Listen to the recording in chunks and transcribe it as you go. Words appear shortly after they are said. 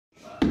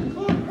Come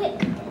on, quick.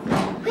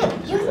 Quick,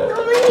 you can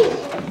come with me.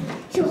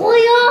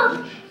 Julia!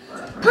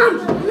 Come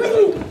with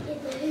me.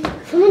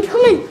 Someone's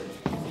coming.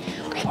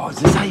 Oh, is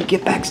this how you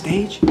get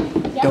backstage?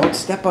 Yep. Don't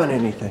step on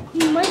anything.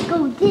 You might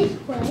go this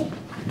way.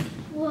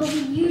 Well, we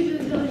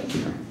usually go this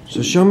way.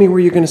 So show me where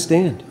you're gonna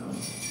stand.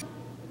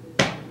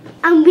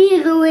 I'm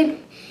really going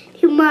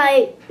to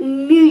my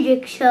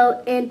music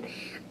show and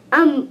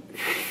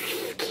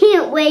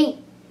can't wait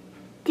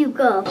to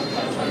go.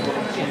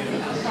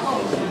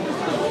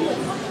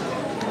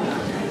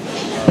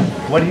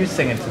 What are you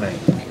singing tonight?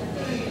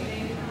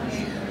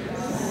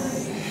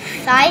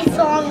 Side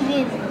songs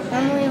is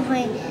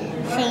normally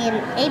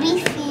singing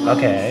ABC.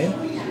 Okay.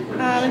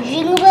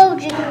 Jingle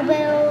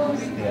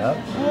bells. Yep.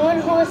 One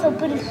horse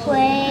open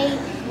sleigh.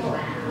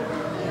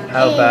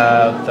 How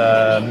about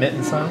the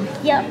mitten song?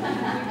 Yep.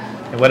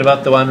 And what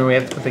about the one where we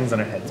have to put things on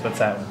our heads? What's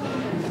that one?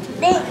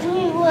 Then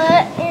we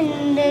were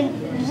in the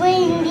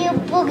reindeer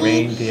boogie.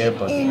 Reindeer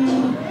boogie.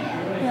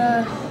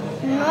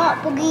 And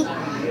not boogie.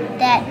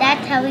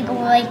 That's how we go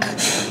like.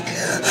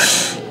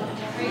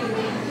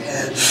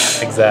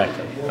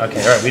 Exactly.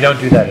 Okay, alright, we don't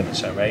do that in the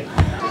show, right?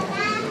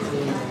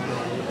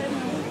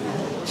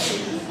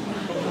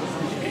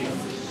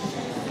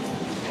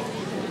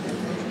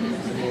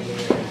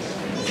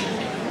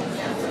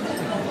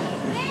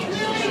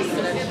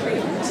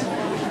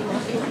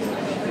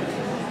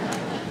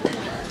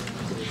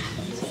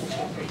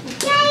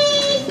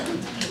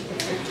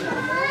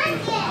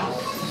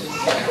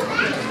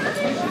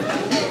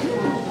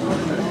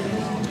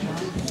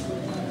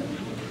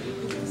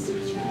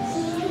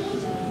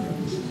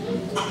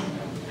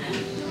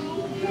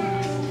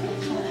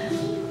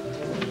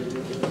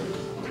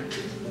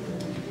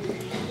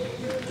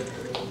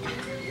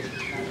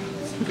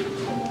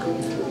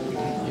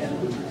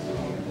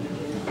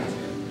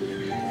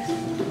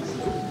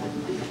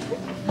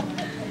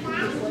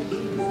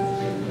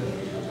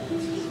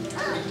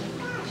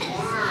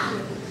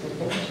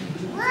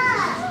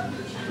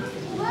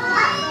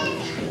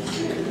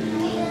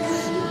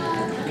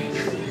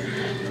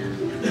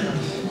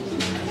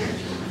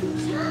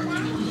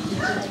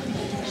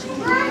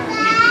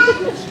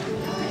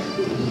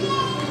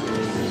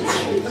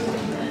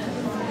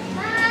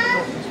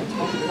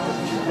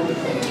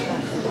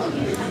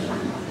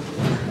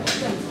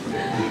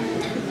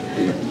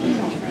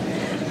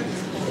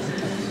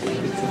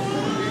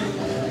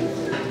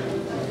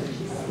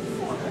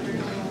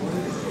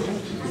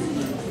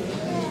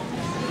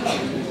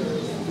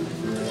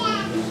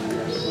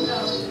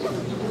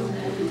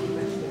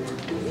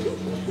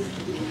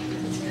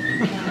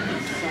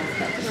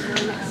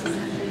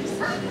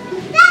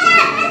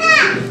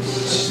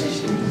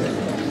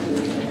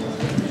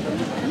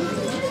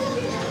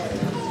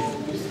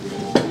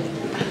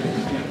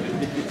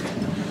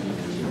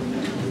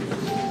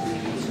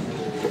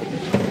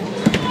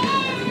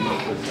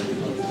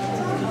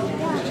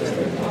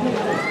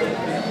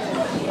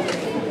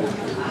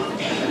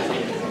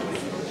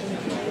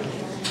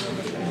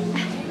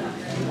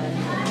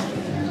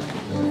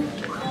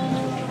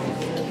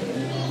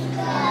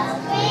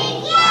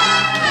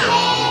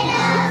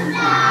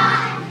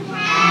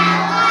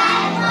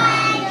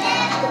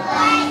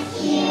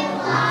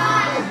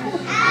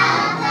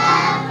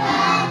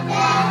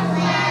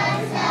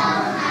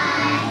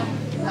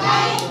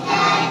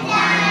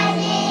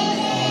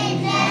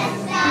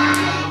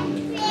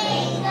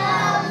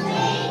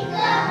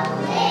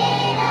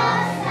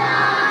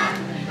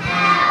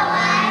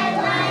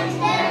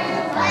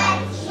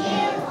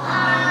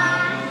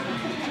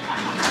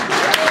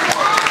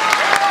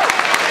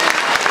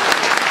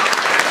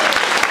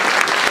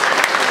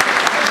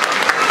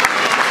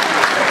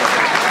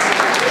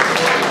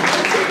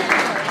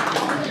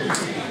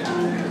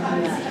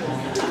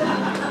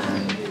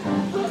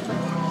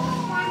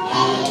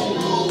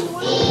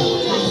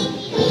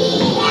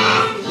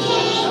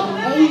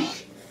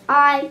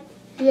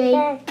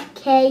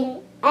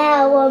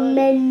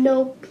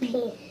 H-I-J-K-L-M-N-O-P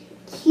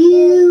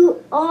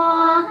Q-R-S-T-U-V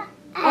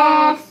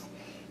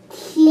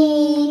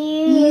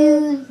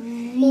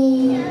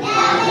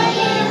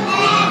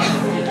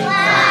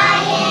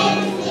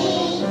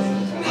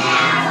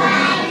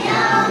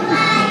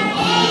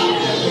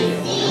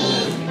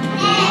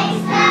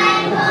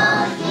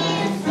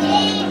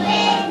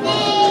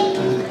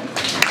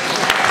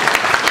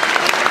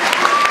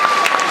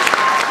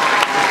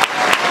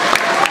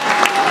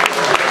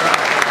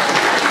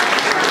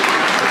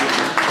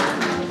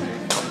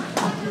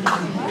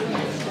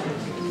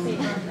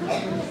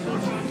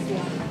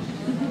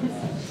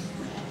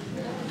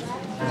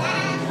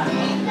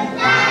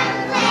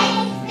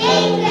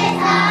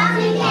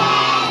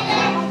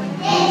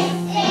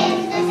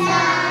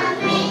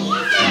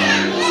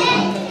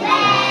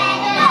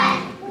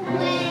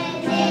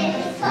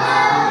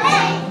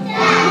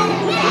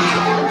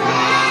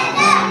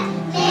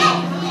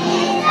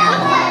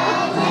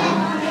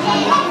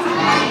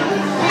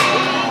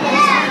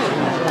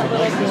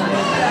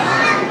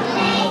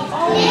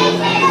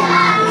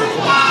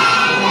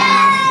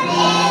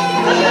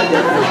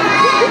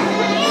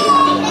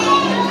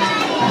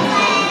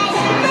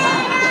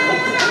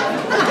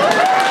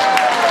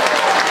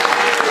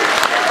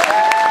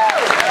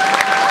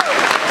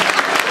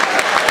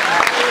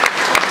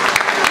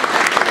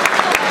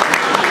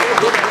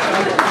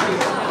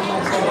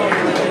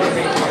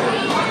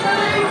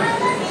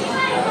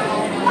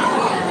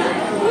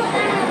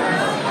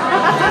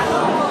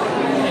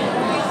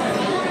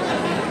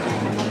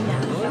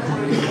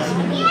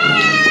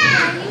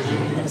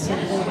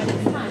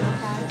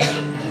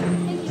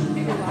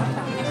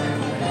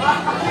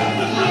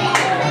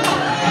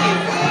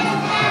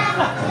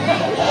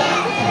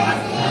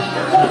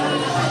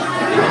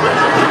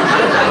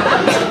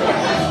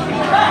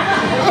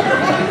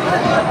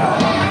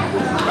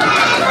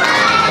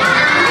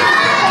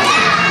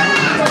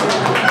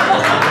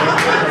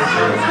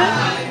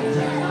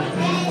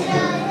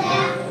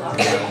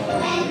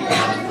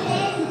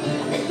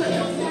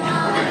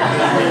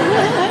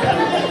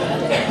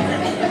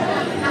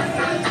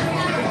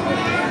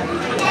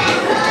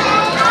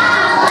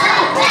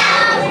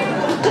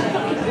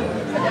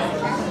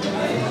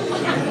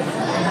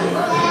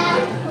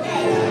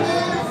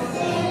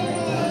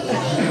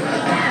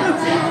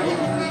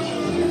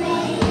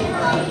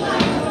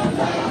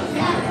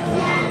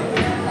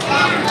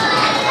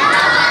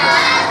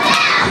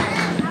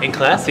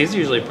class, he's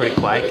usually a pretty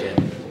quiet kid.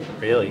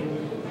 Really.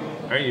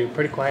 Aren't you?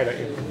 Pretty quiet, aren't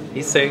you?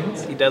 He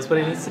sings. He does what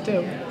he needs to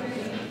do.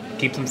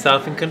 Keeps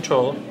himself in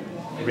control.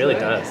 He really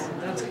does.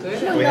 That's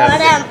good.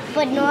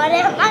 But not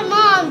at my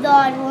mom's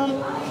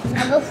room.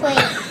 I'm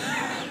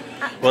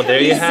afraid. Well,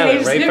 there you have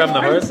it. Right from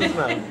the horse's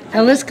mouth.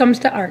 Ellis comes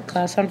to art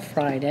class on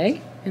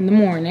Friday in the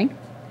morning.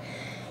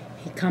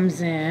 He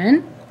comes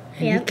in,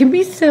 and he can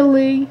be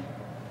silly,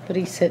 but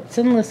he sits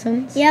and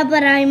listens. Yeah,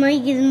 but I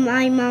might give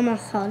my mom a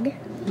hug.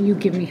 You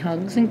give me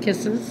hugs and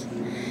kisses.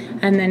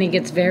 And then he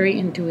gets very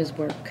into his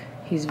work.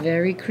 He's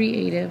very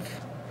creative.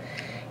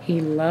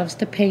 He loves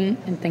to paint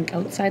and think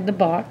outside the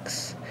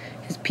box.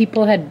 His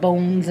people had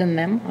bones in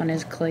them on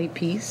his clay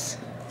piece,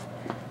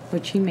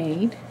 which he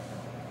made.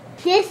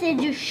 This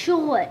is a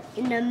short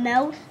in the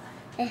mouth,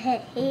 a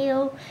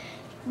hair.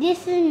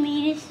 This is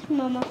me, this is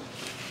Mama.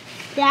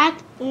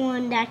 That's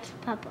on, that's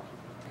Papa.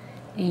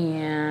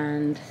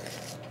 And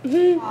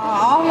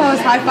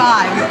Almost high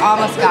five. You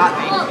almost got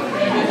me.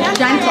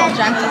 Gentle,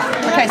 gentle.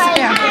 Okay, sit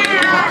down.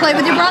 Play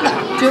with your brother.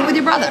 Do it with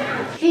your brother.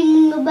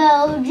 Jingle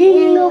bell,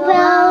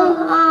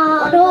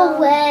 all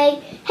the way.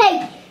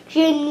 Hey,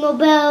 jingle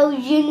bell,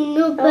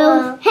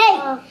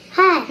 hey.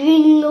 Hi.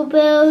 Jingle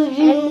bell,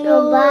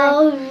 jingle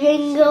all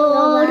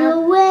the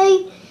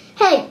way.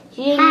 Hey,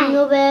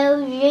 jingle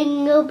bell,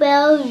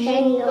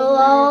 jingle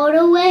all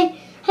the way.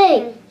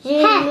 Hey,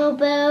 jingle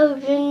bell,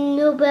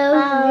 jingle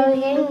all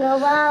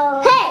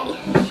the way.